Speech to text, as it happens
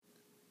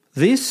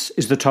This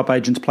is the Top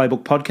Agents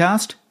Playbook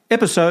Podcast,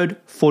 episode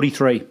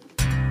 43.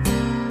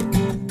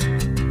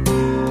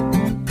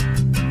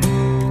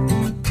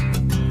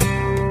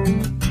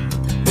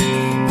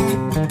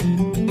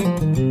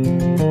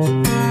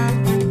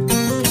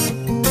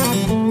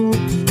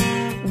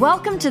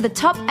 Welcome to the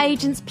Top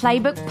Agents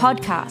Playbook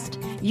Podcast,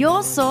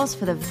 your source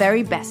for the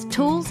very best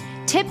tools,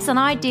 tips and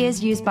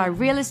ideas used by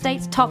real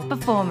estate's top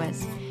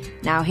performers.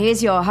 Now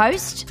here's your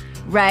host,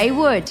 Ray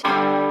Wood.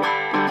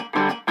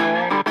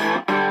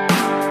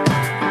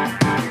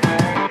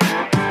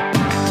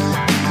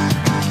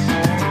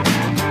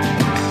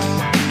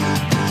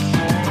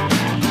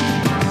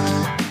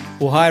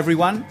 Well, hi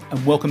everyone,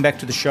 and welcome back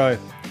to the show.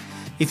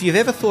 If you've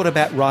ever thought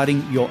about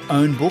writing your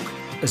own book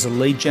as a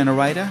lead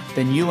generator,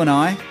 then you and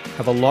I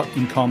have a lot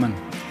in common.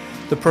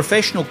 The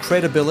professional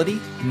credibility,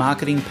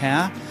 marketing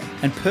power,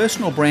 and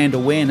personal brand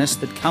awareness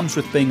that comes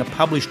with being a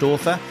published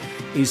author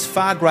is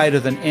far greater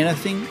than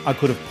anything I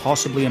could have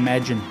possibly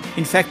imagined.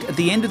 In fact, at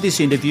the end of this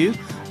interview,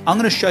 I'm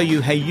going to show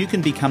you how you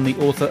can become the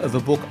author of a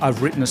book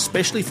I've written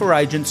especially for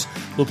agents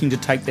looking to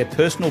take their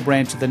personal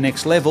brand to the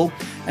next level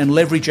and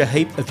leverage a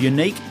heap of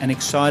unique and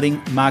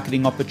exciting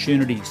marketing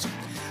opportunities.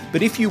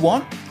 But if you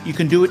want, you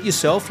can do it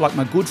yourself like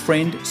my good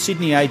friend,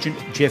 Sydney agent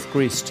Jeff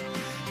Grist.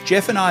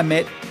 Jeff and I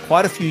met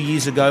quite a few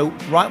years ago,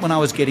 right when I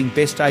was getting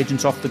best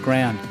agents off the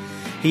ground.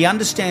 He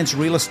understands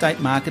real estate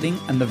marketing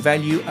and the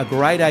value a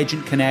great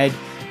agent can add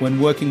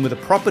when working with a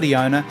property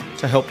owner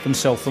to help them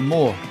sell for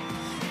more.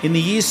 In the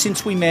years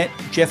since we met,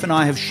 Jeff and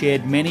I have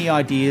shared many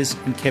ideas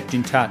and kept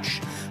in touch.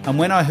 And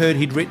when I heard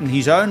he'd written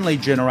his own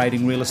lead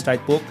generating real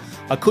estate book,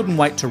 I couldn't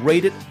wait to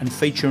read it and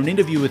feature an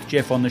interview with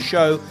Jeff on the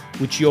show,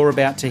 which you're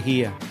about to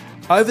hear.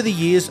 Over the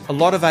years, a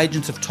lot of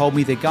agents have told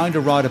me they're going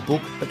to write a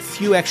book, but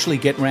few actually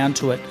get round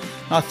to it.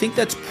 And I think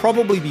that's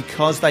probably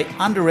because they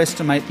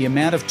underestimate the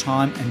amount of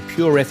time and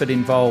pure effort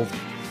involved.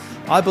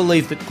 I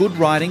believe that good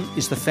writing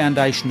is the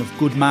foundation of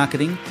good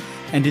marketing,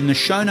 and in the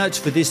show notes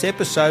for this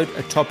episode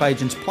at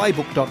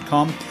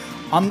topagentsplaybook.com,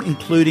 I'm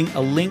including a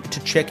link to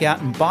check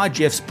out and buy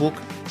Jeff's book,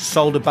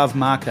 Sold Above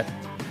Market.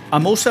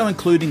 I'm also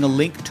including a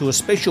link to a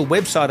special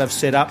website I've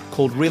set up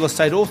called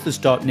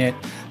realestateauthors.net,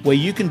 where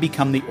you can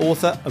become the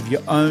author of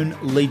your own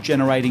lead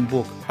generating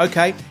book.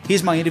 Okay,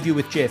 here's my interview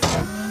with Jeff.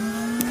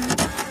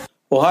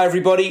 Well, hi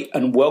everybody,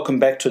 and welcome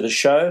back to the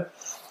show.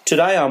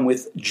 Today I'm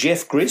with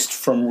Jeff Grist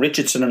from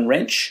Richardson &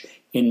 Wrench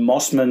in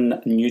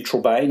Mossman,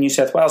 Neutral Bay, New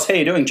South Wales. How are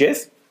you doing,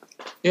 Jeff?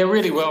 Yeah,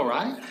 really well,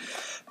 Ray.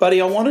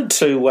 Buddy, I wanted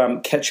to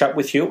catch up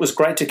with you. It was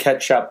great to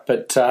catch up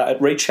at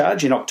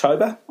Recharge in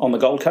October on the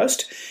Gold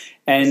Coast.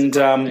 And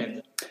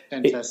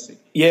fantastic.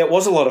 It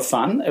was a lot of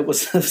fun. It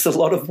was a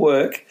lot of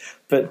work,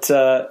 but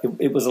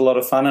it was a lot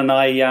of fun.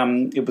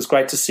 And it was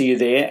great to see you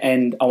there.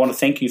 And I want to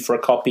thank you for a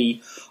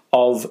copy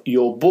of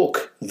your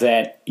book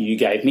that you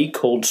gave me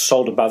called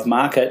Sold Above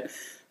Market.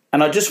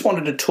 And I just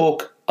wanted to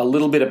talk a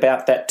little bit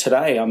about that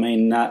today. I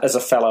mean, as a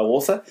fellow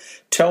author,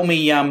 tell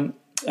me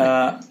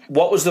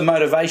what was the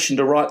motivation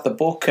to write the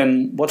book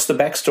and what's the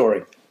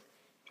backstory?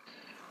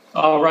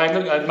 Oh, Ray,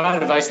 look,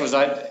 motivation was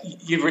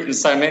you've written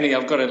so many,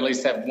 I've got to at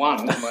least have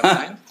one.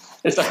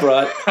 That's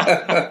right.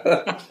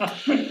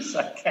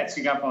 So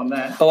catching up on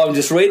that. Oh, I'm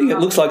just reading. It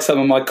looks like some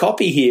of my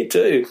copy here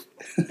too.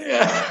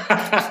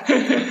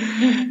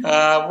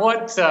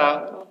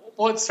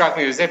 What struck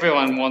me was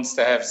everyone wants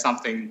to have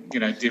something,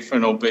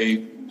 different or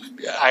be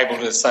able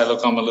to say,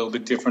 look, I'm a little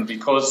bit different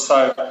because.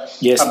 So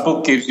yes. A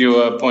book gives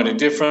you a point of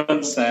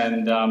difference,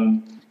 and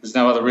there's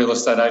no other real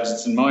estate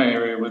agents in my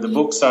area with a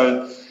book.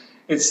 So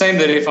it seemed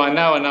that if I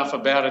know enough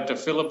about it to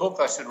fill a book,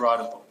 I should write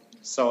a book.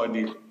 So I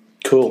did.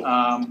 Cool.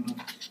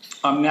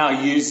 I'm now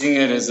using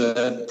it as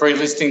a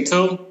pre-listing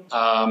tool.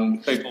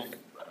 People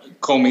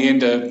call me in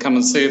to come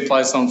and see a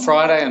place on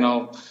Friday, and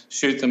I'll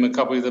shoot them a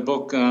copy of the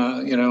book,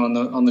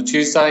 on the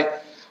Tuesday. I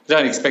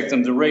don't expect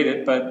them to read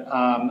it, but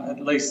at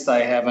least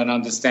they have an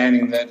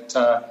understanding that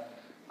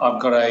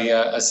I've got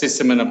a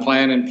system and a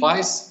plan in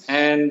place,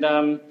 and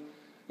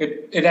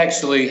it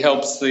actually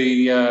helps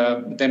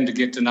them to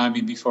get to know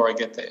me before I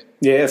get there.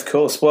 Yeah, of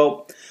course.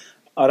 Well,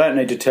 I don't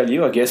need to tell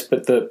you, I guess,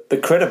 but the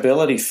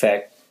credibility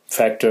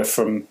factor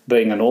from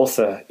being an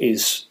author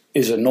is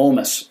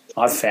enormous,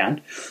 I've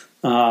found,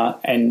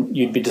 and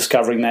you'd be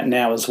discovering that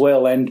now as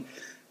well. And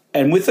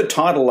with the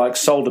title like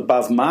Sold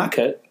Above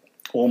Market,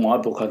 or my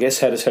book, I guess,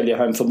 How to Sell Your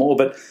Home for More,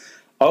 but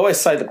I always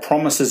say the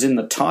promise is in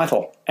the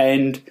title,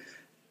 and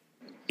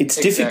it's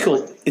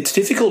difficult. It's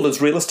difficult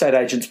as real estate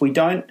agents. We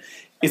don't.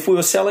 If we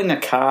were selling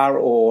a car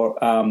or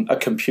a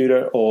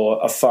computer or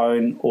a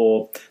phone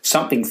or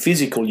something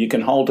physical, you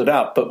can hold it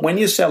up. But when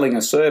you're selling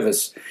a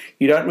service,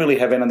 you don't really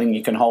have anything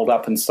you can hold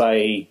up and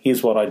say,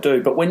 here's what I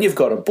do. But when you've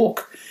got a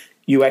book,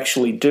 you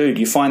actually do. Do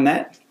you find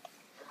that?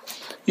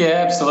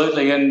 Yeah,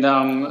 absolutely. And,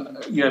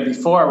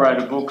 before I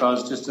wrote a book, I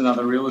was just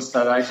another real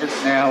estate agent.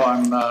 Now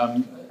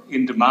I'm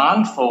in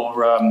demand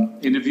for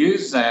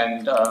interviews,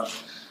 and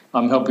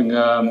I'm helping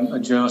a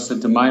journalist at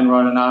Domain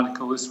write an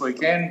article this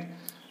weekend.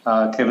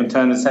 Kevin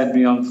Turner's had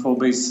me on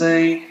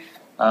 4BC,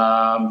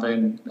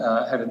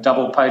 had a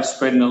double-page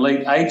spread in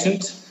Elite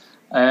Agent,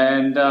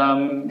 And,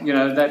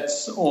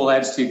 that's all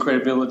adds to your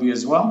credibility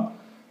as well.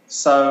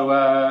 So,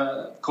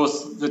 of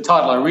course, the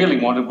title I really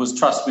wanted was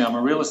Trust Me, I'm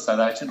a Real Estate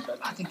Agent, but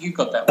I think you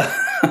got that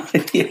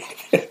one. Yeah.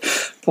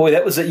 Boy,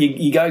 that was it.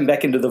 You're going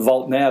back into the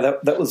vault now.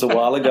 That was a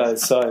while ago.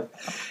 So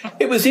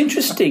it was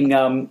interesting.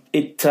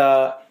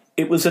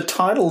 It was a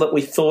title that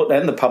we thought,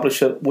 and the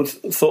publisher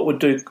thought would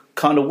do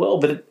kind of well,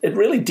 but it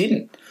really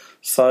didn't.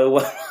 So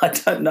I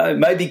don't know.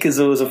 Maybe because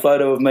there was a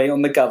photo of me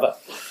on the cover.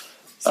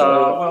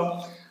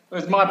 So, it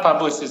was my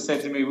publisher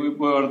said to me, we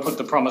want to put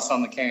the promise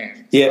on the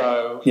can. Yeah.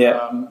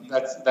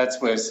 So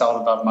that's where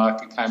Sold Above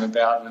Market came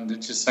about, and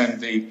it just seemed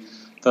the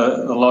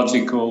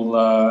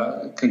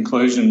logical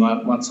conclusion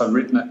once I'd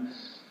written it.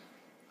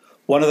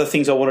 One of the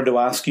things I wanted to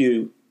ask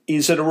you,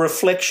 is it a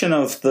reflection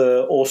of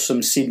the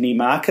awesome Sydney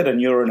market? And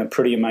you're in a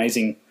pretty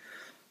amazing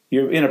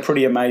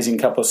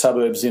couple of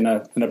suburbs in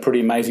a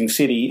pretty amazing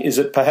city. Is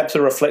it perhaps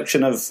a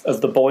reflection of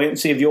the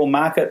buoyancy of your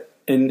market?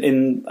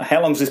 In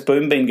how long's this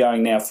boom been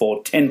going now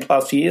for? 10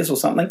 plus years or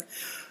something?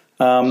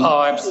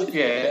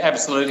 Absolutely.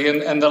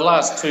 And the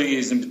last 2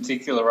 years in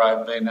particular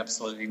have been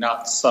absolutely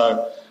nuts.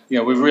 So,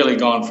 we've really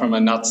gone from a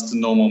nuts to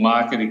normal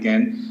market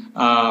again.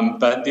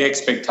 But the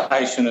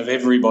expectation of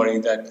everybody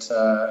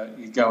that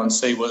you go and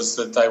see was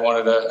that they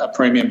wanted a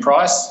premium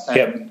price,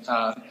 and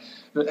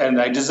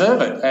they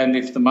deserve it. And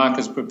if the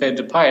market's prepared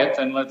to pay it,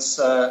 then let's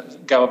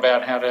go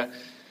about how to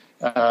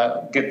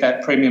get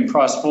that premium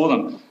price for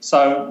them.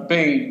 So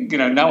being,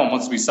 no one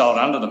wants to be sold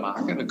under the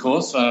market, of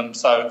course,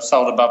 so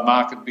sold above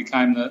market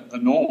became the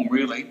norm,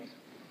 really.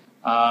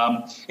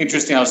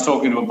 Interesting, I was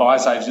talking to a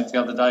buyer's agent the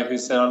other day who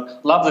said, I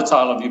love the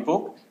title of your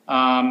book,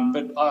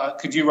 but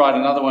could you write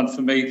another one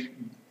for me,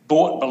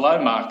 Bought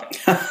Below Market?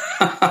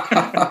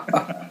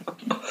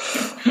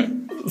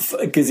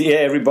 Because,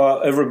 every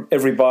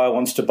buyer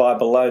wants to buy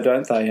below,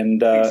 don't they?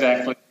 And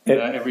exactly.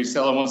 Every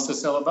seller wants to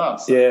sell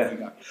above. So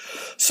yeah.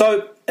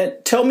 So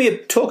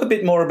talk a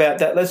bit more about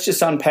that. Let's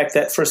just unpack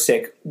that for a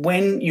sec.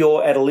 When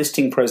you're at a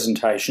listing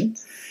presentation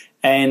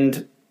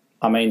and,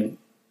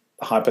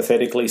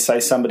 hypothetically, say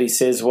somebody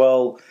says,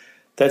 well,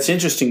 that's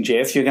interesting,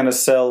 Jeff, you're going to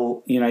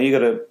sell,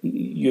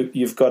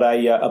 you've got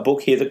a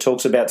book here that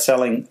talks about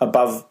selling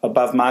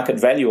above market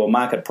value or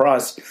market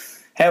price.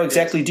 How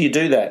exactly do you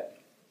do that?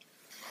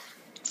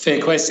 Fair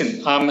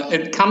question.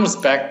 It comes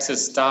back to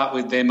start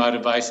with their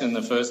motivation in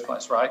the first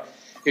place, right?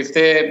 If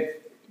they're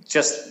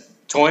just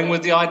toying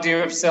with the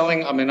idea of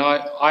selling,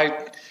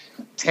 I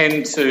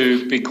tend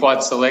to be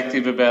quite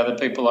selective about the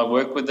people I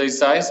work with these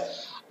days.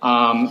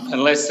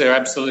 Unless they're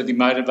absolutely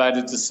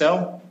motivated to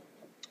sell,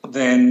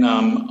 then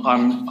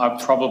I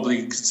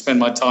probably could spend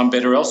my time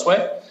better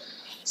elsewhere.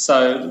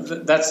 So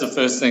that's the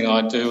first thing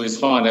I do is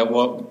find out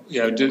what,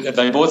 have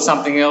they bought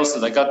something else?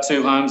 Have they got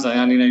two homes? They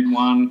only need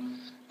one.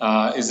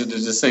 Is it a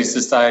deceased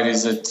estate?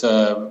 Is it,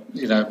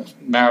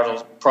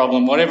 marital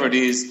problem? Whatever it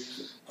is,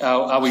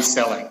 are we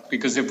selling?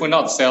 Because if we're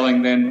not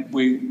selling, then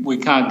we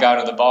can't go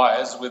to the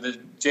buyers with a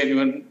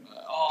genuine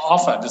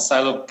offer to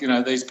say, look,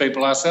 these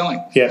people are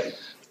selling. Yeah.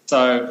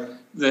 So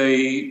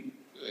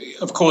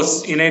of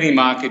course, in any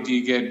market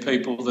you get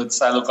people that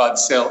say, look, I'd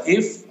sell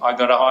if I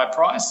got a high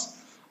price,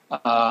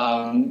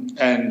 and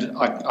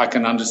I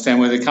can understand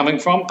where they're coming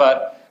from.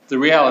 But the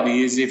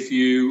reality is if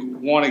you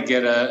want to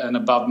get an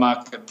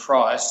above-market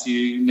price,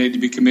 you need to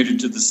be committed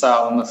to the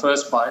sale in the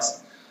first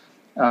place.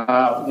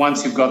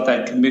 Once you've got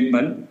that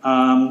commitment,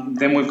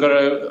 then we've got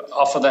to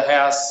offer the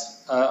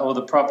house or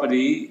the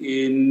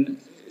property in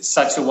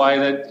such a way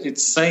that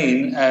it's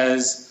seen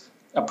as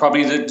a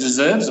property that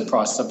deserves a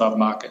price above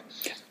market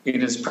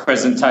in its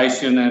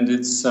presentation and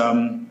its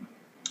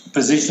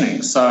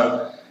positioning.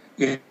 So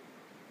the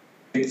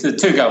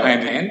two go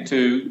hand in hand.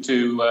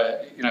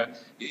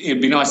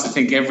 It'd be nice to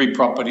think every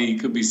property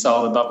could be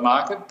sold above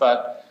market,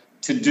 but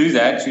to do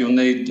that, you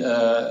need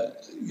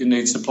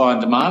supply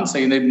and demand. So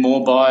you need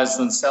more buyers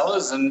than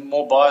sellers and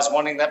more buyers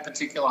wanting that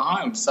particular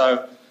home.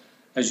 So,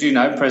 as you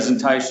know,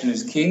 presentation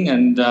is king,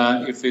 and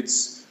if it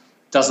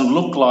doesn't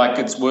look like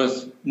it's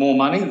worth more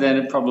money, then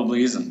it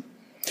probably isn't.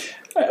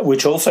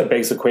 Which also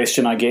begs the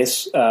question, I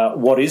guess,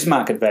 what is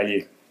market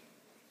value?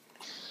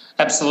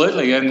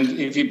 Absolutely, and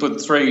if you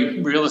put three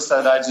real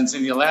estate agents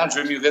in your lounge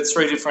room, you'll get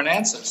three different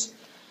answers.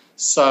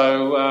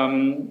 So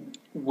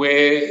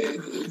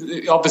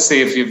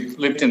obviously if you've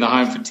lived in the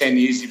home for 10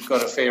 years, you've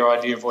got a fair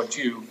idea of what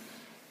you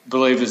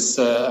believe is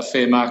a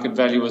fair market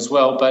value as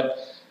well. But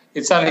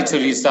it's only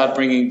until you start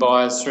bringing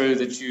buyers through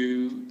that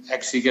you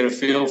actually get a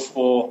feel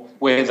for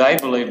where they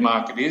believe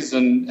market is,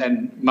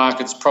 and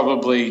market's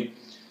probably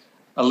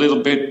a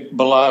little bit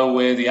below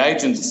where the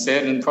agent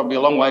said and probably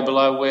a long way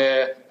below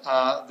where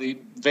the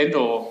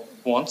vendor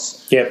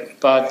wants. Yep.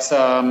 But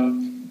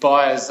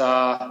buyers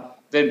are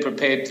then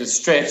prepared to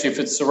stretch if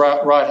it's the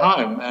right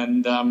home,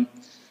 and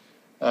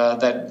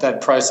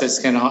that process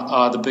can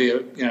either be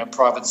a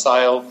private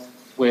sale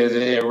where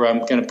they're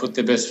going to put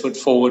their best foot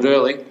forward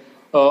early,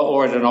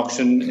 or at an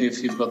auction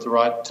if you've got the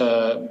right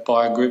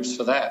buyer groups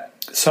for that.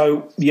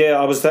 So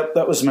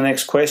that was my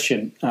next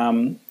question.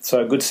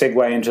 So a good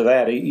segue into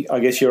that. I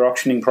guess you're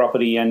auctioning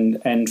property and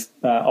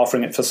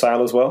offering it for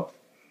sale as well.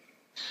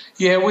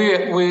 Yeah,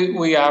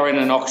 we are in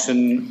an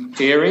auction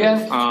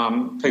area.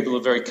 People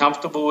are very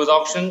comfortable with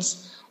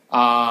auctions.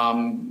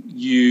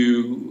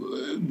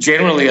 You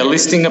generally are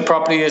listing a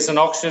property as an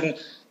auction,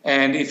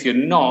 and if you're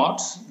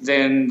not,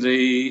 then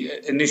the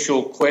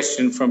initial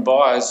question from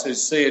buyers who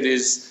see it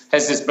is,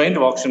 has this been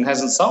to auction,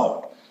 hasn't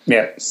sold?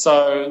 Yeah.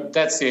 So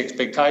that's the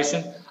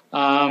expectation.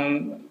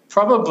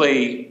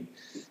 Probably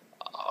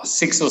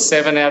 6 or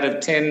 7 out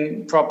of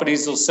 10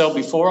 properties will sell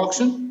before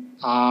auction.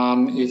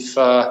 If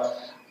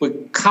we're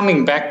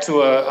coming back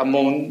to a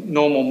more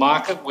normal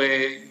market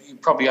where you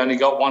probably only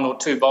got 1 or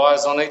 2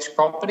 buyers on each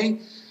property.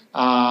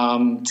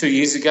 2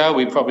 years ago,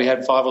 we probably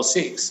had 5 or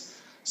 6.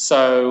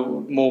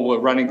 So more were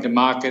running to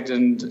market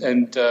and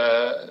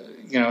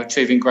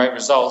achieving great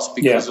results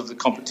because of the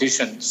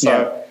competition.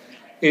 So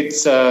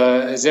it's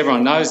as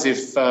everyone knows,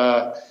 if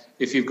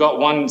you've got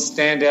one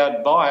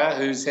standout buyer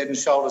who's head and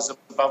shoulders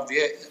above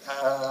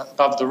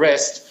the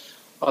rest,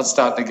 I'd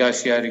start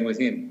negotiating with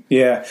him.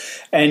 Yeah,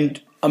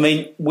 and I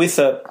mean, with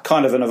a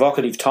kind of an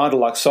evocative title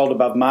like Sold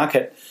Above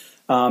Market,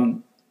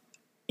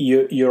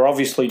 you're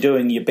obviously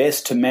doing your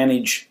best to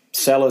manage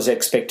sellers'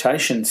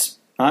 expectations,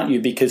 aren't you?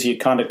 Because you're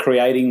kind of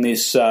creating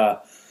this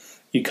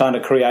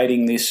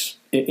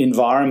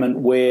environment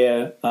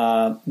where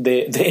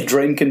their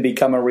dream can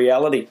become a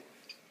reality.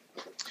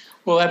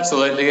 Well,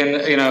 absolutely,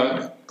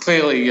 and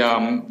clearly,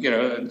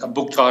 a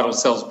book title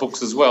sells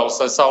books as well.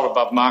 So Sold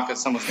Above Market,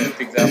 someone's going to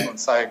pick that up and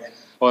say,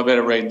 well, I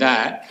better read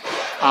that.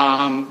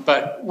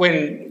 But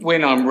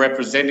when I'm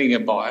representing a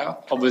buyer,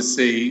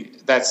 obviously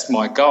that's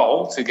my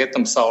goal, to get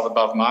them sold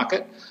above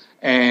market.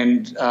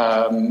 And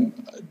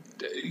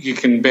you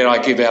can bet I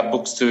give out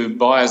books to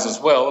buyers as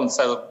well and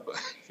say, look,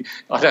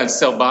 I don't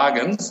sell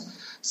bargains.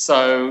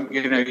 So,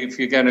 if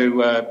you're going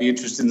to be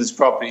interested in this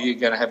property, you're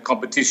going to have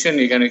competition,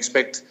 you're going to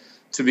expect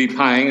to be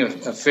paying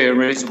a fair,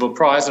 reasonable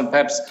price and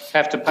perhaps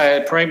have to pay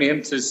a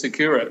premium to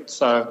secure it.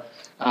 So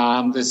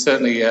there's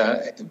certainly,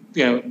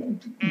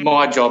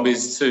 my job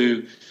is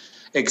to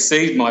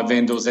exceed my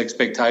vendors'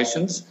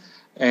 expectations.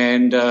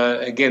 And,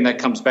 again, that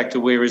comes back to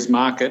where is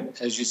market,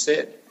 as you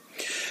said.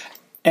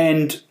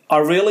 And I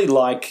really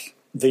like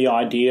the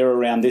idea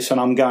around this, and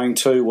I'm going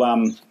to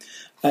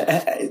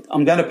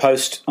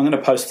post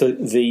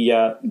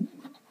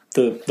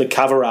the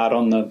cover art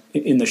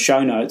in the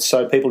show notes,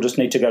 so people just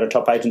need to go to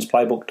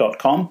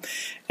topagentsplaybook.com,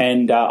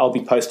 and I'll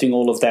be posting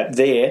all of that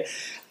there.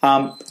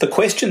 The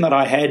question that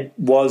I had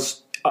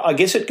was, I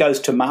guess it goes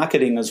to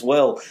marketing as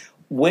well.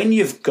 When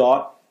you've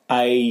got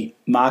a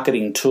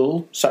marketing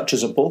tool such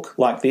as a book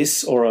like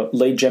this, or a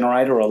lead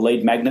generator or a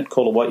lead magnet,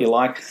 call it what you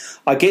like,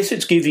 I guess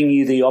it's giving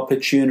you the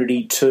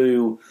opportunity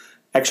to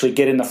actually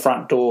get in the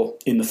front door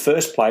in the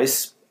first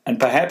place, and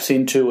perhaps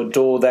into a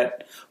door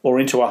or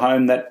into a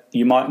home that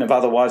you mightn't have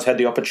otherwise had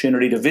the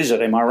opportunity to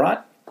visit. Am I right?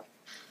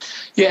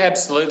 Yeah,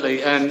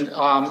 absolutely. And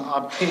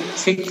I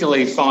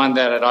particularly find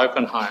that at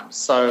open homes.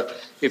 So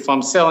if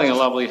I'm selling a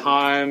lovely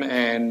home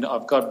and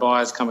I've got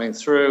buyers coming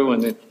through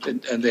and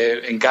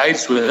they're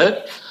engaged with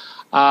it,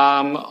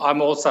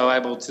 I'm also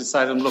able to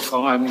say to them, look,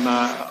 I'm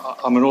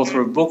an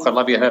author of a book. I'd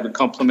love you to have a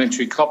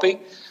complimentary copy.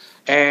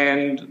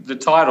 And the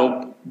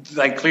title,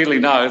 they clearly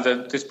know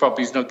that this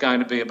property is not going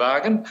to be a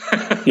bargain.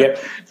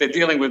 Yep. They're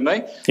dealing with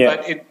me.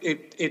 Yep. But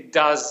it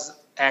does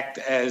act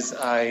as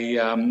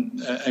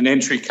an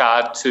entry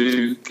card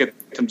to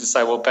get them to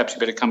say, well, perhaps you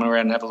better come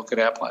around and have a look at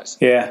our place.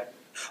 Yeah.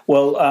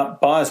 Well,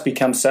 buyers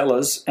become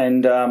sellers,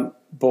 and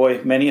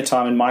boy, many a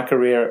time in my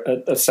career,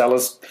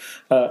 sellers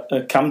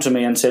come to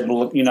me and said,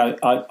 well,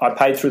 I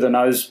paid through the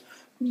nose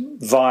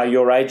via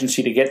your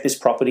agency to get this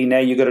property. Now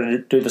you've got to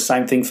do the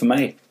same thing for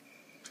me.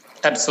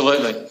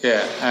 Absolutely,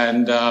 yeah.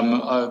 And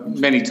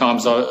many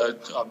times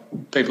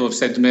people have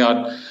said to me,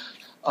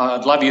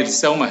 I'd love you to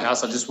sell my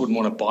house, I just wouldn't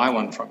want to buy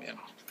one from you.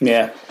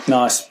 Yeah,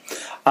 nice.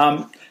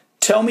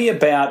 Tell me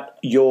about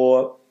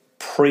your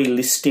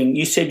pre-listing.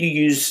 You said you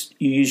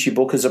use your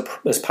book as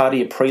part of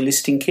your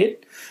pre-listing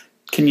kit.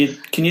 Can you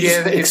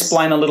just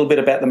explain a little bit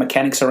about the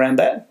mechanics around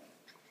that?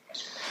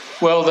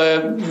 Well,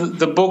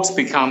 the book's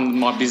become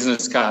my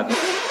business card.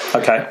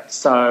 Okay.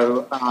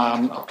 So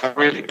I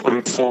really put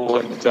it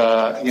forward.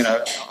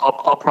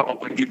 I'll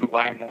probably give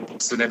away more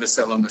books than ever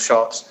sell in the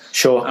shops.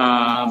 Sure.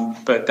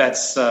 But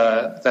that's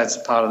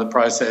part of the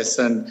process.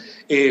 And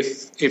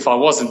if I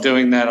wasn't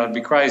doing that, I'd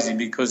be crazy,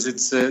 because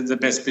it's the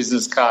best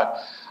business card.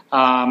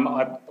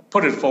 I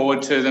put it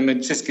forward to them.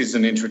 It just gives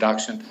an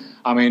introduction.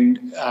 I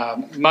mean,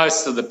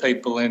 most of the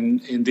people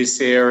in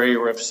this area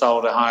have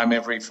sold a home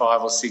every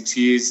 5 or 6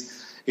 years.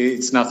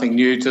 It's nothing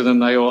new to them.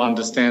 They all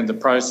understand the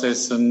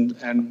process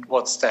and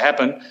what's to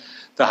happen.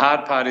 The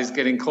hard part is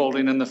getting called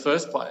in the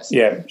first place.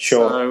 Yeah,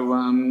 sure.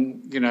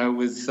 So,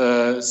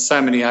 with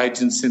so many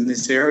agents in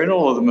this area, and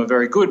all of them are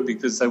very good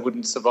because they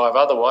wouldn't survive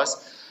otherwise,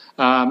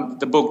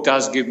 the book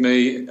does give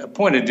me a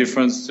point of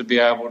difference to be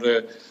able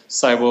to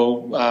say,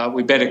 well,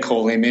 we better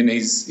call him in.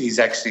 He's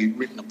actually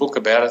written a book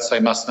about it, so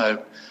he must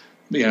know,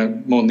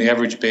 more than the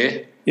average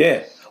bear.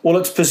 Yeah. Well,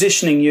 it's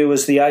positioning you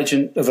as the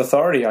agent of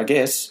authority, I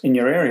guess, in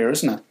your area,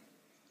 isn't it?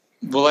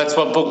 Well, that's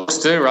what books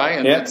do, Ray,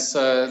 and that's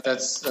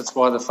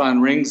why the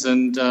phone rings.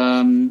 And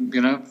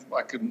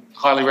I could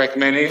highly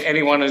recommend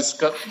anyone who's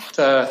got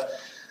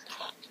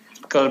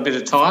a bit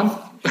of time,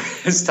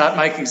 start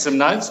making some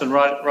notes and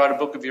write a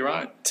book of your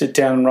own. Sit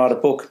down and write a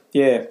book.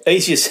 Yeah,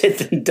 easier said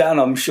than done.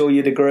 I'm sure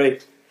you'd agree.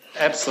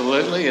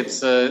 Absolutely,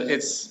 it's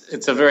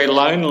a very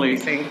lonely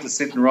thing to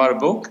sit and write a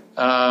book,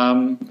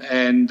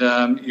 and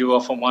you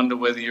often wonder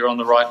whether you're on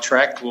the right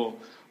track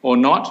or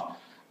not.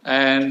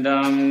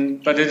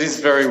 And but it is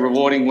very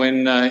rewarding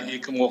when you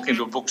can walk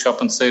into a bookshop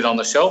and see it on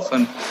the shelf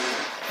and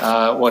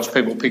watch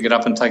people pick it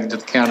up and take it to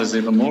the counter is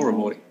even more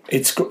rewarding.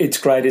 It's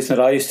great, isn't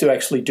it? I used to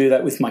actually do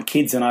that with my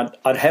kids, and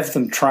I'd have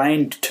them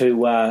trained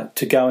to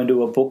go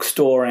into a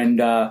bookstore and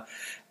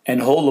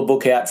haul the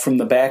book out from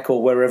the back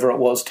or wherever it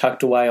was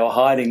tucked away or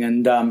hiding,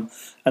 and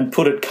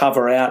put it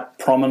cover out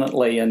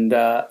prominently, and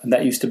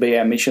that used to be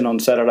our mission on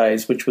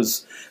Saturdays, which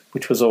was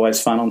always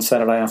fun on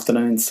Saturday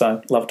afternoons.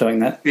 So love doing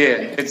that. Yeah,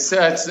 it's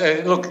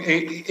look,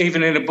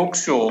 even in a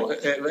bookstore,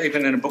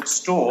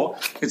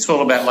 it's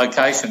all about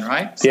location,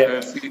 right?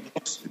 So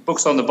if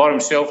books on the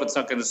bottom shelf, it's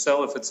not going to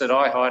sell. If it's at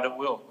eye height, it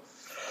will.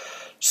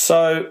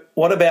 So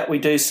what about we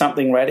do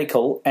something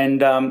radical,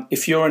 and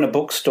if you're in a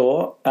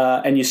bookstore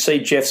and you see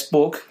Jeff's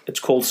book, it's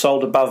called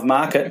Sold Above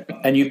Market,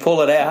 and you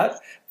pull it out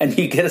and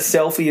you get a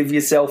selfie of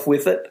yourself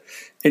with it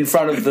in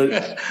front of the...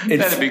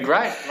 That'd be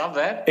great. Love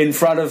that. In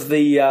front of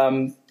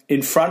the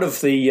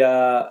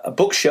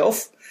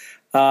bookshelf,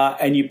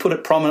 and you put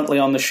it prominently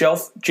on the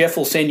shelf, Jeff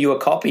will send you a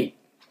copy.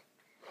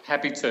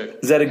 Happy to.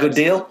 Is that a good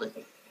deal?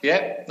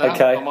 Yeah.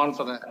 Okay. I'm on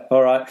for that.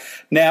 All right.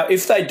 Now,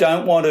 if they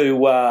don't want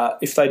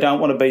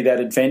to be that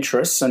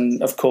adventurous,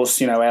 and of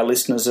course, our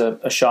listeners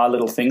are shy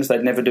little things,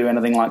 they'd never do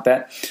anything like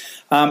that.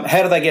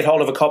 How do they get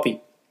hold of a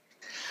copy?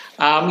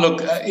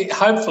 Look,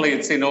 hopefully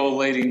it's in all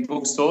leading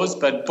bookstores,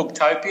 but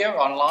Booktopia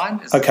online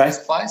is the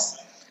best place.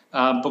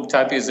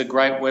 Booktopia is a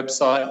great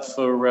website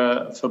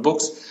for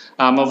books.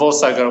 I've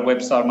also got a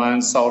website of my own,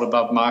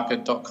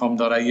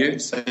 soldabovemarket.com.au,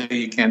 so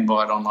you can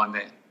buy it online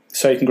there.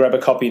 So you can grab a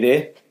copy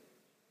there?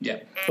 Yeah.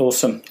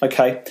 Awesome.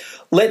 Okay.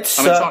 It's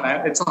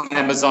on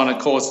Amazon, of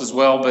course, as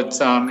well, but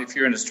if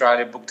you're in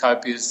Australia,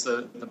 Booktopia is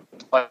the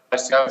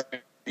place to go. In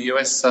the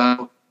US...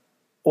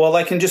 well,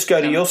 they can just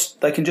go to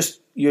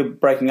you're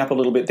breaking up a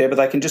little bit there, but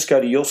they can just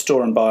go to your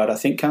store and buy it, I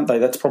think, can't they?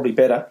 That's probably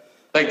better.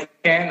 They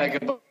can buy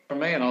it from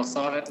me and I'll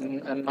sign it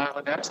and mail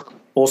it out to them.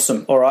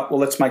 Awesome. All right, well,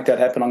 let's make that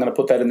happen. I'm going to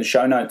put that in the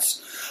show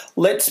notes.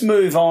 Let's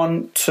move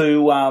on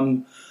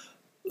to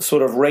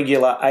sort of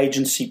regular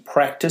agency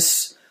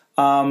practice.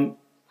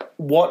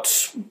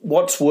 What's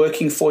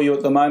working for you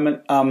at the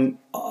moment? I'm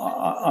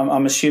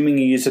assuming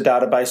you use a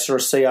database or a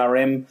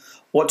CRM.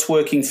 What's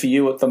working for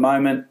you at the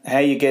moment? How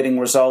are you getting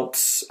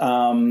results?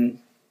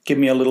 Give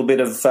me a little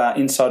bit of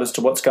insight as to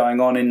what's going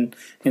on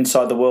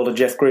inside the world of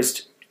Jeff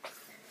Grist.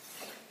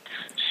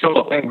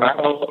 Sure thing, mate.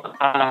 Well,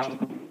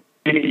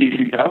 many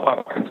years ago, I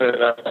went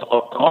to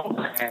Locked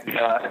On, and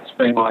it's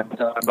been my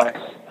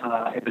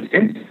database ever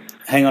since.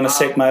 Hang on a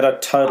sec, mate. I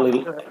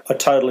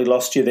totally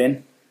lost you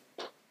then.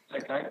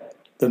 Okay.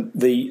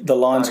 The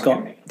line's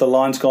gone. The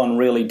line's gone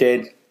really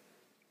dead.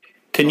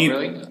 Can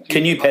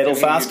you pedal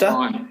faster?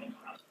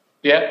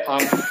 Yeah,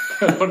 I'm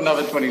put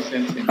another 20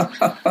 cents in.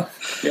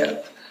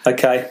 Yeah.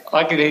 Okay.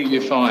 I can hear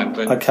you fine,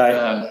 but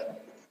okay.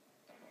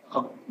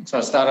 So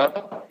I start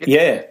over.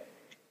 Yeah.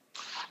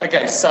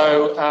 Okay,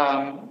 so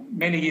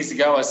many years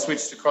ago I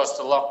switched across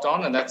to Locked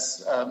On, and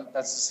that's the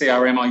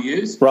CRM I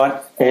use.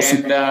 Right,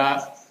 awesome. And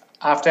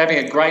after having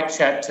a great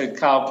chat to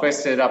Carl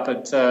Quested up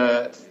at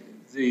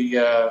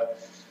the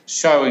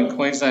show in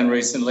Queensland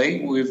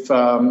recently, we've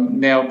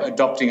now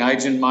adopting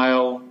agent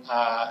mail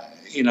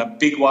in a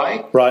big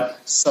way. Right.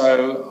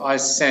 So I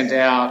sent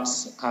out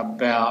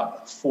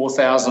about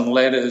 4,000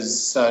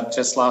 letters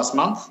just last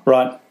month.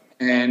 Right.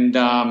 And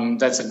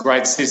that's a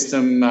great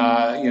system,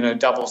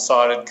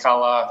 double-sided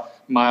colour,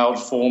 mailed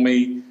for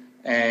me.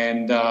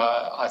 And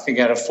I think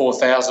out of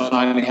 4,000,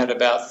 I only had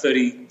about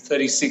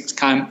 36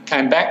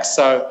 came back.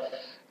 So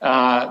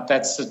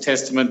that's a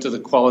testament to the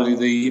quality of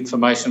the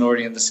information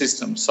already in the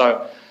system.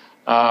 So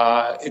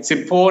it's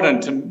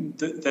important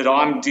that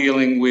I'm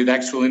dealing with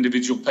actual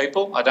individual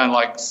people. I don't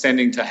like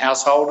sending to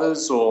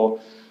householders, or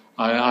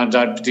I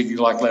don't particularly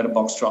like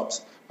letterbox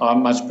drops. I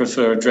much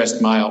prefer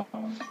addressed mail.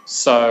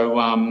 So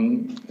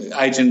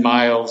agent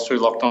mail through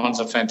Locked On is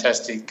a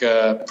fantastic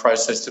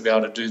process to be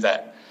able to do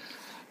that.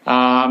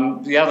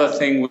 The other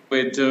thing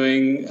we're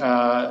doing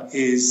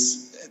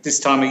is this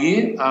time of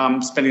year,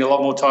 spending a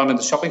lot more time in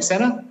the shopping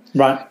centre.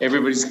 Right.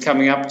 Everybody's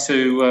coming up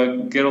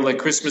to get all their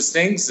Christmas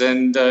things,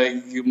 and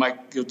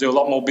you'll do a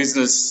lot more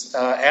business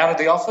out of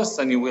the office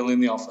than you will in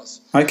the office.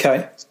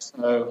 Okay.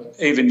 So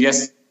even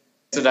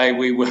yesterday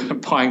we were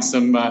buying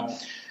some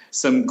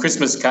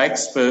Christmas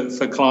cakes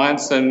for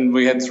clients, and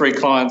we had 3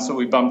 clients that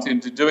we bumped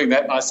into doing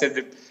that. And I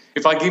said,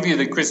 if I give you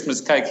the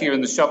Christmas cake here in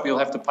the shop, you'll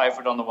have to pay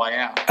for it on the way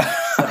out.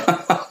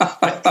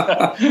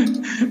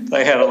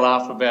 They had a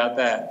laugh about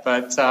that.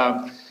 But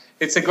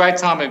it's a great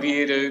time of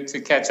year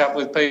to catch up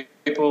with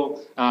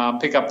people,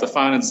 pick up the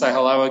phone and say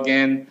hello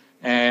again.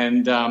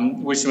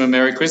 and wish them a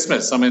Merry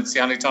Christmas. I mean, it's the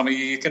only time of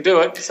year you can do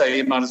it, so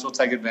you might as well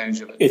take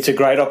advantage of it. It's a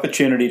great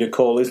opportunity to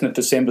call, isn't it?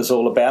 December's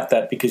all about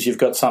that because you've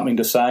got something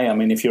to say. I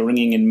mean, if you're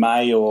ringing in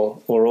May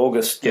or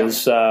August,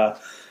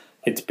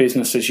 it's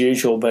business as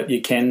usual, but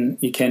you can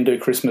do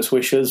Christmas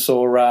wishes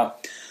or,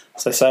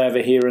 as they say over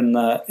here in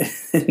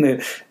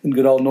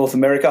good old North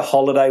America,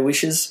 holiday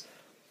wishes.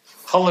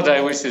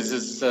 Holiday wishes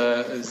is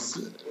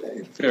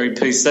very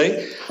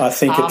PC. I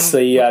think it's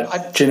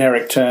the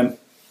generic term.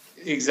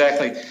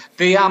 Exactly.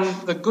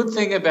 The good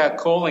thing about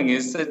calling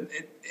is that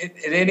at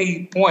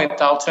any point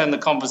they'll turn the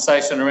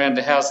conversation around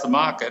to how's the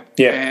market.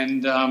 Yeah.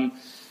 And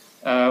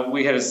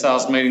we had a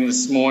sales meeting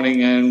this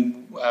morning,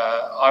 and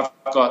I've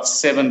got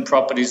 7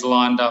 properties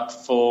lined up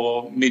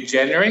for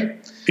mid-January.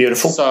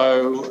 Beautiful.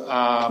 So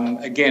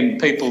again,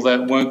 people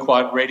that weren't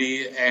quite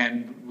ready,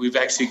 and we've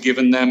actually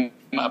given them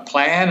a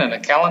plan and a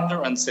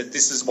calendar and said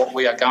this is what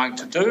we are going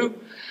to do,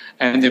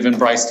 and they've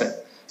embraced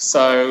it.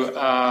 So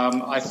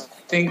I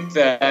think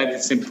that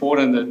it's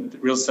important that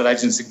real estate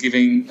agents are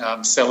giving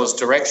sellers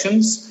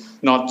directions,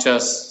 not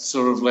just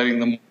sort of letting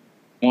them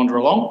wander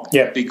along,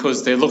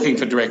 because they're looking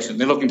for direction.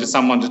 They're looking to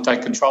someone to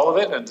take control of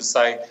it and to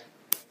say,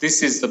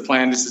 this is the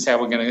plan, this is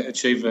how we're going to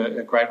achieve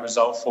a great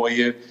result for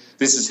you,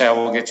 this is how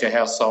we'll get your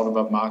house sold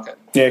above market.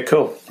 Yeah,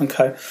 cool.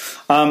 Okay.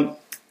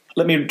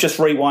 Let me just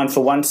rewind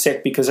for one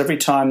sec, because every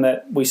time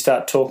that we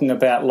start talking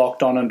about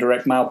locked on and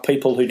direct mail,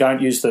 people who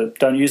don't use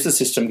the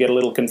system get a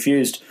little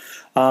confused.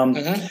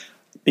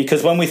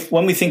 Because when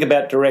we think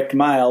about direct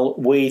mail,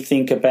 we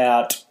think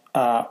about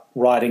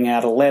writing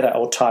out a letter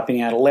or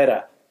typing out a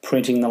letter,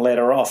 printing the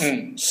letter off,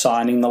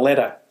 signing the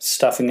letter,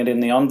 stuffing it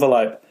in the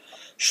envelope,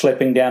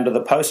 schlepping down to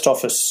the post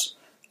office,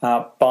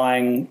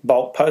 buying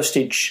bulk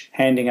postage,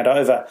 handing it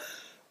over.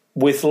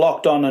 With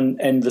Locked On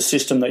and the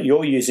system that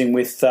you're using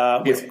with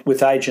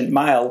Agent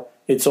Mail,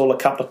 it's all a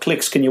couple of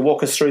clicks. Can you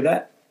walk us through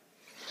that?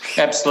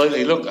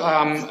 Absolutely. Look,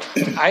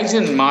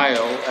 Agent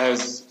Mail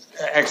has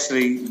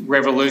actually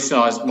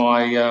revolutionised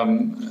my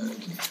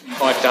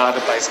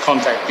database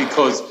contact,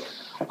 because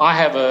I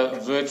have a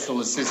virtual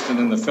assistant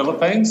in the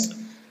Philippines.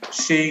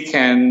 She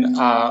can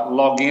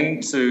log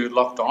into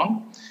Locked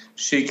On.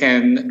 She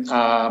can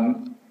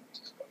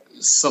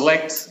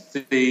select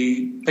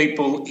the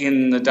people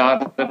in the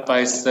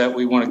database that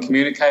we want to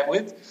communicate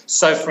with.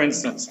 So, for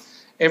instance,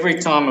 every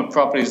time a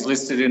property is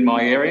listed in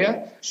my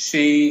area,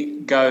 she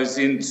goes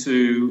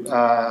into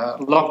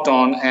Locked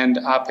On and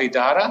RP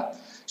Data.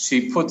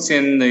 She puts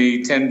in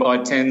the 10 by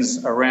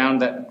 10s around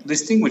that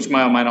listing, which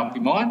may or may not be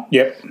mine.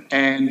 Yep.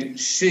 And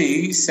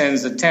she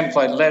sends a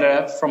template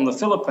letter from the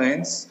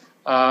Philippines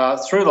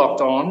through Locked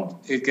On.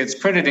 It gets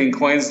printed in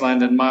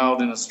Queensland and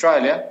mailed in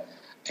Australia.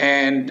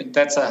 And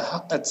that's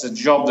a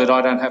job that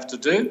I don't have to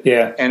do.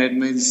 Yeah. And it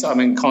means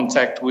I'm in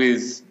contact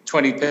with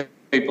 20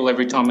 people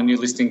every time a new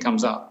listing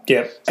comes up.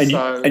 Yeah.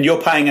 And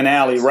you're paying an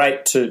hourly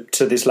rate to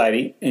this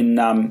lady in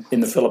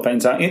the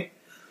Philippines, aren't you?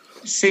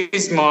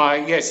 She's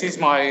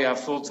my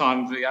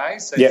full-time VA,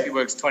 so she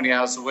works 20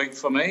 hours a week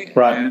for me.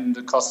 Right. And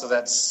the cost of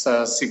that's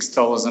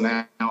 $6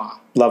 an hour.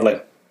 Lovely.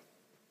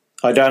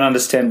 I don't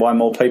understand why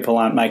more people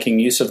aren't making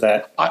use of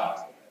that.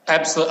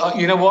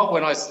 Absolutely. You know what?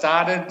 When I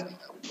started,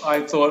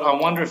 I thought, I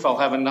wonder if I'll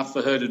have enough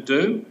for her to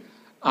do.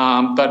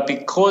 But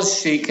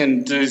because she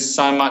can do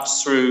so much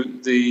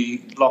through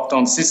the Locked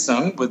On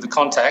system with the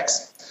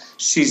contacts,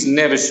 she's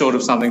never short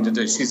of something to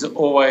do. She's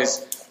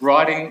always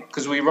writing,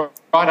 because we write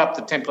up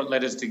the template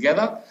letters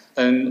together,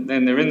 and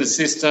then they're in the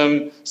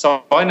system.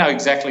 So I know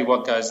exactly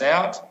what goes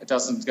out. It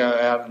doesn't go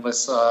out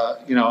unless,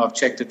 I've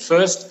checked it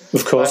first.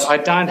 Of course. I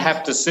don't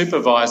have to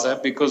supervise her,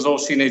 because all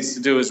she needs to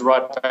do is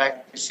write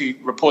back. She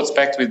reports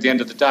back to me at the end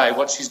of the day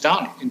what she's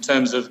done in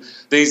terms of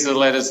these are the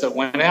letters that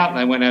went out, and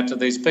they went out to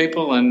these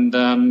people, and,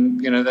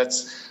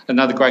 that's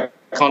another great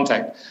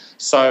contact.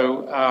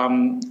 So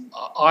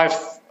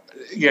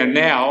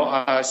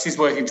now she's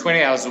working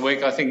 20 hours a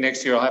week. I think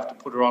next year I'll have to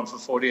put her on for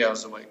 40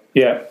 hours a week.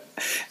 Yeah.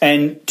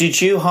 And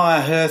did you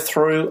hire her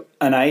through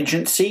an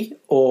agency,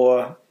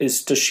 or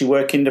does she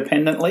work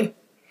independently?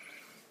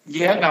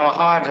 Yeah, no, I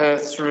hired her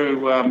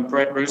through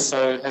Brett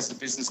Russo has a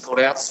business called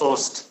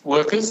Outsourced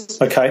Workers.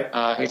 Okay.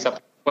 He's up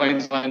in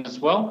Queensland as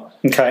well.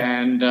 Okay.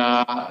 And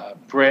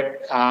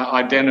Brett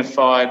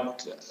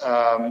identified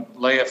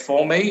Leah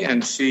for me,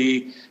 and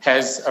she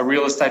has a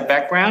real estate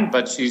background,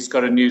 but she's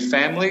got a new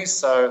family,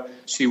 so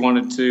she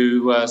wanted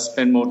to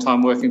spend more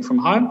time working from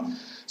home.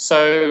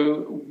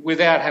 So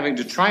without having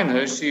to train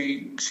her,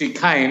 she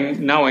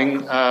came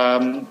knowing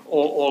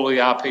all the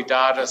RP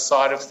data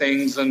side of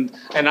things and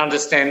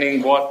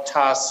understanding what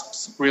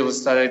tasks real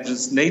estate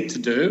agents need to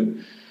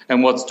do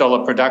and what's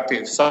dollar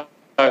productive. So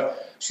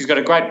she's got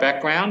a great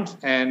background,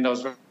 and I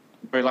was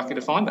very lucky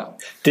to find her.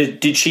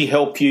 Did she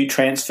help you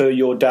transfer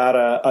your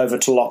data over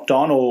to Locked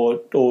On, or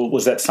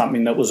was that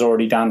something that was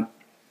already done?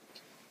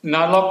 No,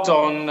 Locked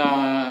On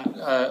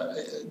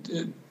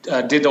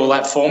did all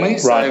that for me.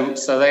 Right.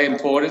 So they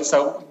imported.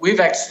 So we've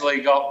actually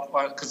got,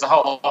 because the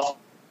whole office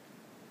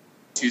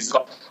has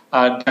got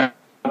a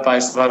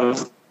database of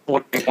over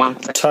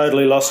 41,000.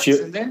 Totally lost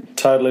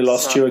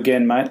you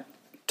again, mate.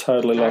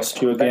 totally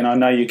lost you again. I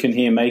know you can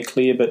hear me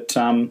clear, but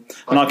and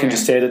I can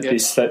just edit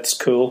this. That's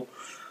cool.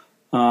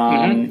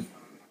 I'm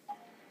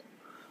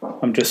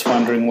just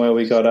wondering where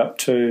we got up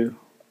to.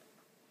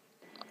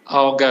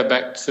 I'll go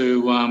back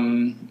to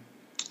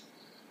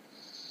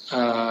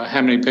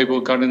how many people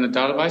got in the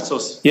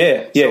database.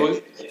 Yeah.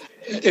 So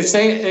it's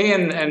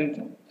Ian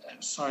and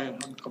sorry,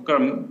 I've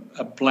got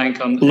a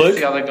blank on Luke.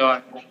 The other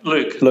guy,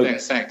 Luke.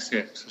 Thanks.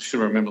 Yeah, I should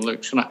remember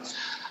Luke, shouldn't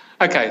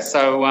I? Okay,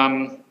 so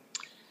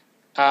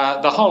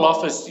the whole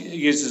office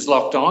uses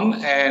Locked On,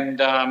 and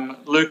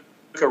Luke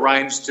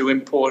arranged to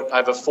import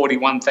over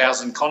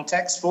 41,000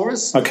 contacts for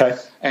us. Okay.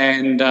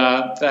 And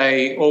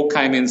they all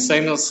came in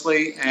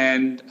seamlessly,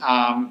 and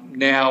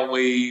now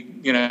we,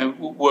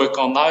 work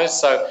on those.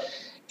 So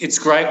it's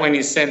great when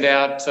you send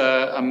out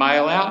a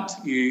mail out.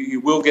 You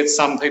will get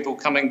some people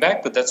coming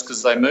back, but that's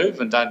because they move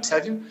and don't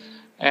tell you.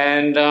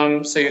 And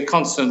so you're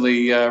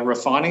constantly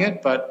refining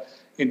it. But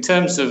in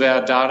terms of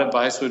our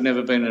database, we've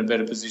never been in a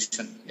better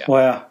position.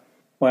 Yeah.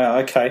 Wow,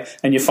 okay.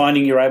 And you're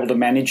finding you're able to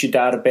manage your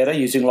data better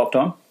using Locked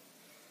On?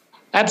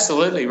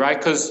 Absolutely, right,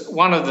 because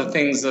one of the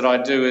things that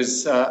I do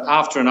is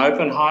after an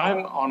open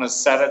home on a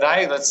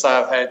Saturday, let's say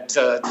I've had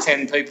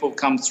 10 people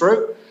come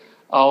through,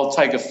 I'll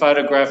take a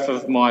photograph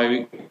of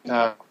my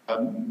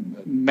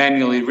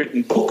manually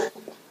written book,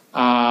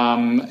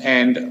 and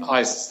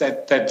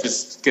that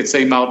just gets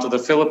emailed to the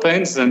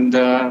Philippines, and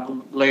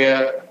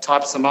Leah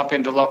types them up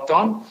into Locked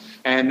On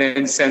and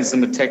then sends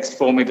them a text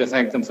for me to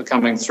thank them for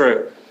coming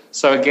through.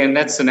 So, again,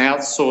 that's an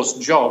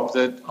outsourced job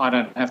that I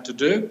don't have to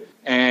do,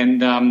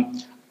 and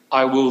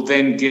I will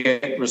then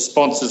get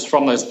responses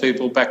from those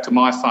people back to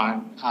my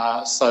phone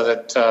so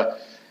that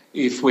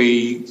if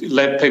we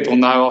let people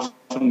know,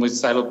 often we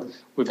say, look,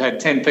 we've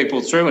had 10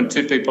 people through and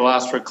 2 people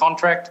asked for a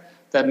contract.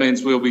 That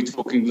means we'll be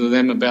talking to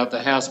them about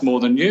the house more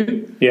than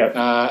you. Yeah.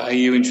 Are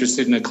you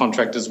interested in a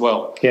contract as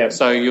well? Yeah.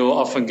 So you'll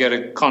often get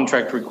a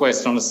contract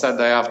request on a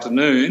Saturday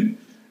afternoon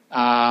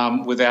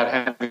without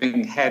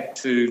having had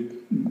to,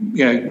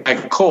 make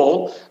a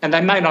call. And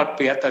they may not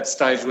be at that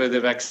stage where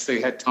they've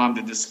actually had time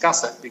to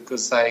discuss it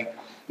because they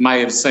may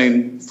have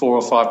seen 4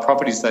 or 5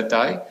 properties that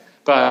day.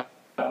 But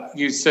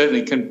you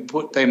certainly can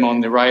put them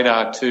on the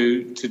radar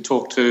to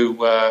talk to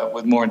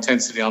with more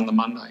intensity on the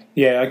Monday.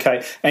 Yeah,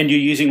 okay. And you're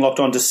using Locked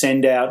On to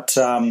send out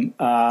an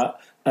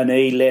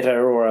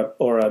e-letter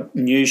or a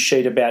news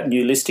sheet about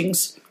new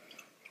listings?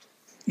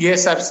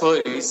 Yes,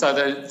 absolutely. So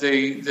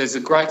there's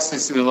a great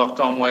system in Locked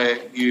On where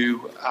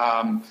you,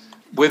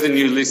 with a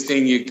new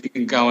listing, you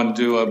can go and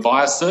do a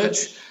buyer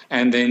search,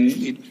 and then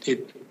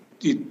it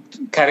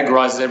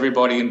categorises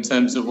everybody in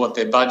terms of what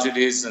their budget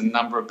is and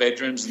number of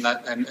bedrooms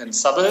and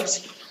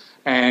suburbs.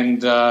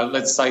 And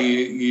let's say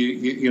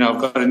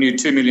I've got a new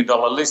 $2 million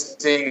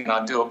listing, and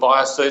I do a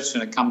buyer search,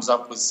 and it comes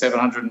up with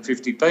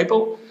 750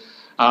 people.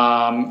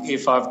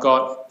 If I've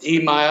got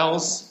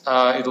emails,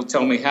 it'll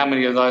tell me how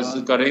many of those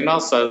have got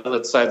emails. So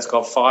let's say it's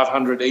got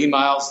 500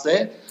 emails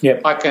there.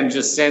 Yep. I can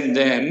just send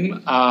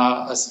them,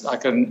 I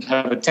can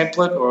have a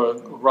template or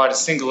write a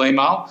single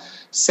email,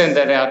 send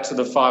that out to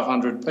the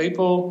 500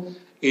 people.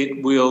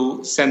 It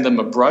will send them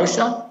a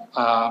brochure,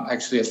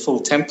 actually a full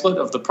template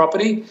of the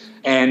property,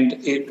 and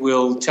it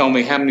will tell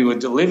me how many were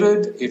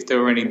delivered, if there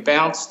were any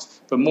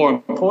bounced, but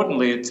more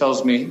importantly, it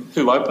tells me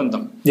who opened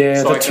them.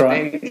 Yeah, so that's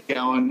right.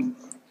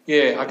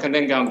 I can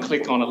then go and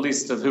click on a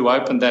list of who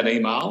opened that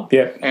email.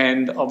 Yeah.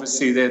 And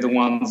obviously they're the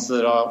ones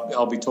that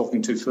I'll be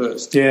talking to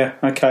first. Yeah,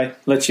 okay.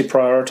 Lets you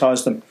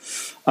prioritise them.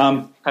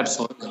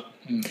 Absolutely.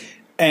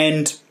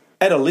 And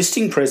at a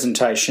listing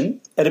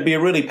presentation, it'd be a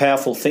really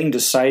powerful thing to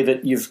say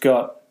that you've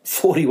got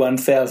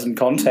 41,000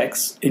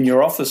 contacts in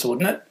your office,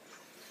 wouldn't it?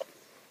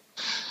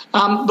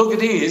 Look,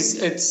 it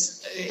is.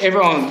 It's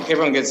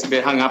everyone gets a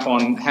bit hung up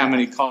on how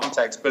many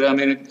contacts, but I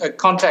mean, a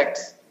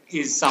contact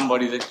is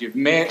somebody that you've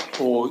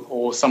met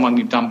or someone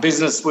you've done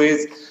business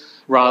with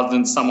rather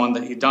than someone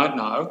that you don't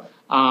know.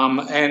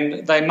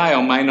 And they may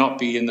or may not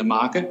be in the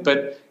market,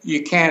 but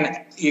you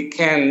can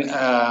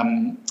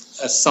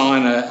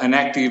assign an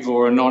active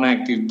or a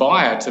non-active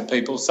buyer to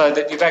people so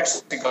that you've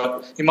actually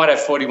you might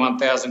have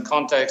 41,000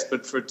 contacts,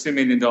 but for a $2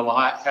 million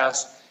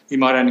house, you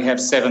might only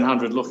have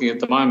 700 looking at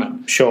the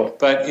moment. Sure.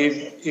 But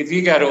if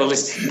you go to a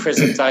listing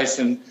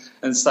presentation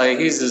and say,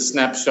 here's a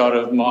snapshot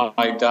of my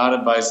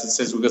database that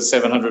says we've got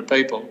 700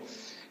 people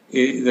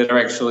that are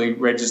actually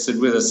registered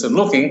with us and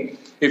looking,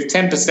 if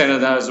 10% of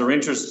those are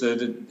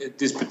interested at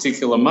this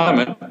particular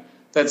moment,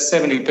 that's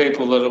 70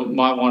 people that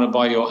might want to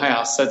buy your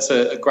house. That's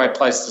a great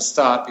place to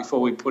start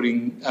before we're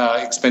putting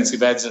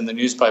expensive ads in the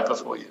newspaper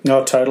for you.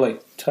 No, totally.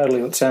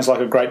 It sounds like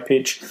a great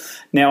pitch.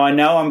 Now, I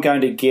know I'm going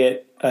to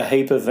get a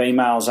heap of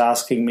emails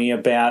asking me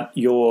about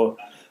your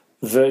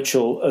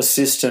virtual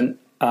assistant.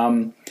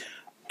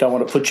 Don't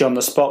want to put you on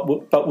the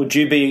spot, but would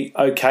you be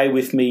okay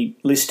with me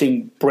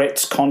listing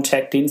Brett's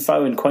contact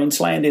info in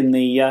Queensland in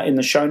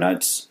the show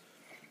notes?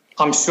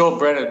 I'm sure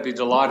Brett would be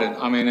delighted.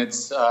 I mean,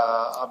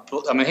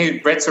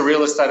 Brett's a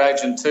real estate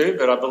agent too,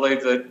 but I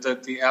believe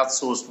that the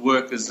outsourced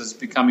work has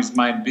become his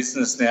main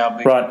business now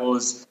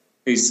because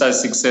he's so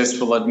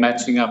successful at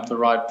matching up the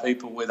right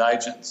people with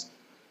agents.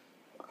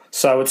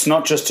 So it's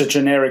not just a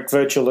generic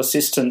virtual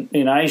assistant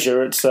in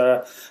Asia, it's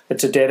a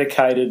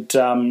dedicated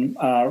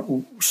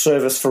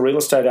service for real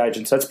estate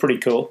agents. That's pretty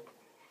cool.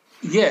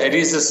 Yeah, it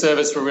is a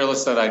service for real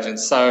estate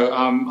agents. So,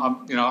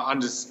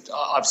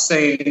 I've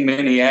seen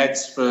many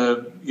ads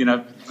for,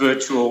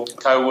 virtual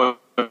co-workers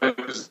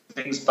and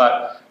things,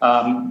 but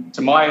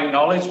to my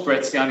knowledge,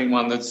 Brett's the only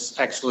one that's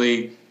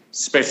actually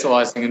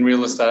specialising in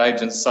real estate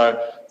agents. So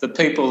the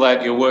people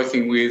that you're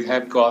working with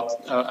have got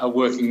a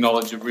working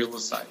knowledge of real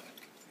estate.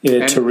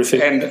 Yeah,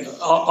 terrific. And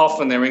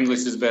often their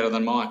English is better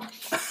than mine.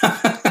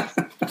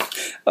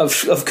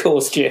 Of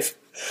course, Jeff.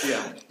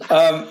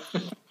 Yeah.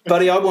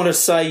 Buddy, I want to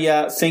say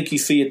thank you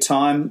for your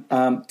time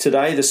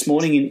this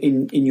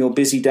morning in your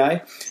busy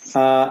day.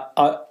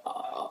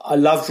 I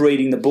loved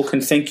reading the book,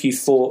 and thank you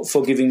for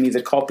giving me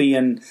the copy.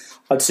 And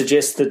I'd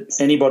suggest that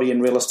anybody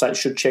in real estate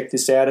should check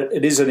this out.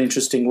 It is an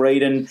interesting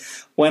read, and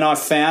when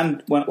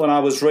I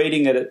was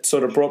reading it, it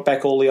sort of brought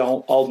back all the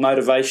old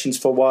motivations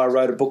for why I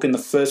wrote a book in the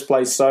first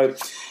place. So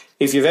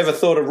if you've ever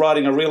thought of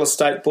writing a real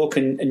estate book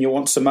and you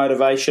want some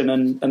motivation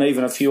and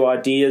even a few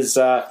ideas,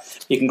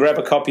 you can grab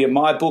a copy of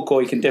my book,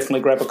 or you can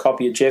definitely grab a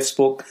copy of Jeff's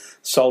book,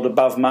 Sold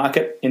Above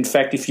Market. In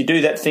fact, if you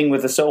do that thing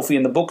with a selfie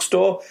in the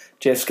bookstore,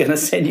 Jeff's going to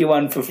send you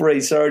one for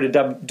free. Sorry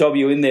to dob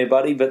you in there,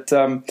 buddy, but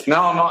no,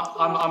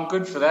 I'm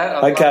good for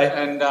that.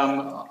 Okay.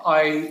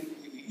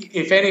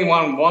 If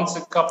anyone wants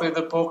a copy of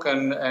the book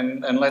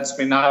and lets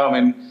me know,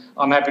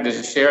 I'm happy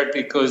to share it,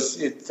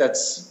 because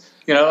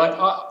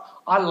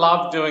I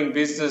love doing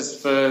business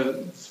for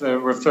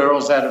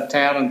referrals out of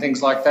town and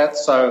things like that.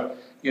 So,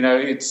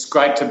 it's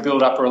great to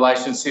build up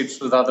relationships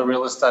with other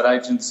real estate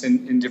agents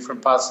in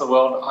different parts of the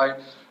world.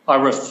 I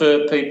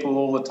refer people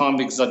all the time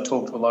because I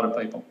talk to a lot of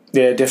people.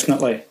 Yeah,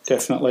 definitely.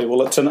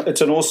 Well, it's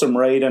an awesome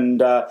read,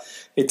 and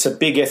it's a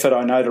big effort,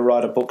 I know, to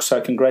write a book.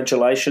 So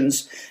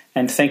congratulations,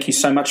 and thank you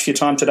so much for your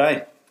time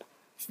today.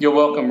 You're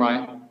welcome,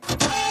 Ray.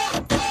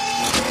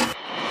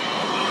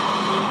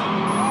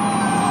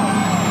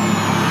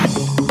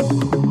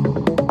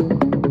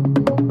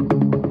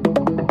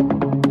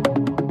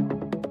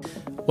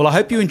 Well, I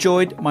hope you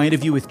enjoyed my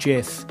interview with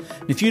Jeff.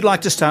 If you'd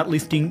like to start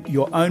lifting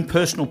your own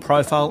personal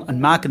profile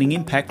and marketing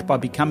impact by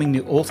becoming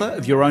the author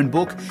of your own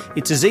book,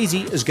 it's as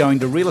easy as going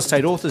to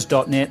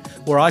realestateauthors.net,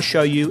 where I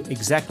show you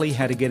exactly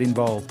how to get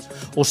involved.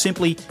 Or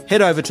simply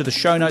head over to the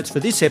show notes for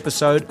this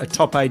episode at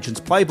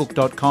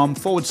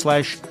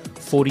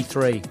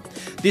topagentsplaybook.com/43.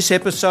 This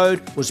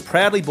episode was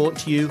proudly brought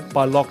to you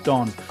by Locked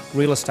On,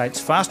 real estate's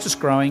fastest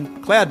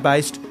growing,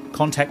 cloud-based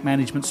contact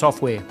management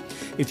software.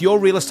 If your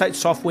real estate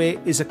software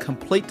is a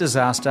complete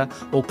disaster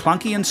or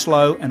clunky and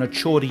slow and a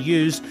chore to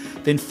use,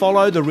 then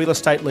follow the real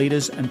estate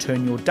leaders and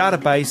turn your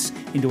database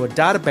into a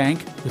data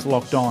bank with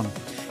Locked On.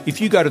 If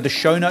you go to the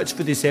show notes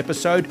for this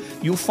episode,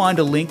 you'll find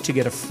a link to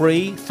get a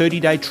free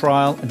 30-day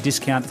trial and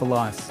discount for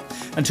life.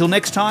 Until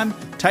next time,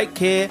 take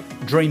care,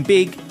 dream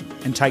big,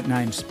 and take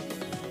names.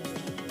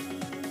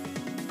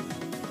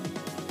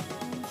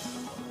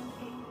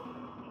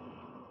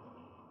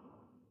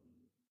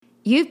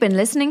 You've been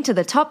listening to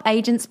the Top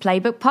Agents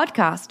Playbook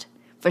podcast.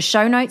 For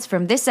show notes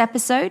from this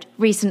episode,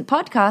 recent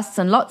podcasts,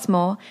 and lots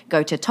more,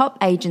 go to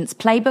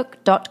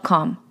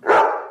topagentsplaybook.com.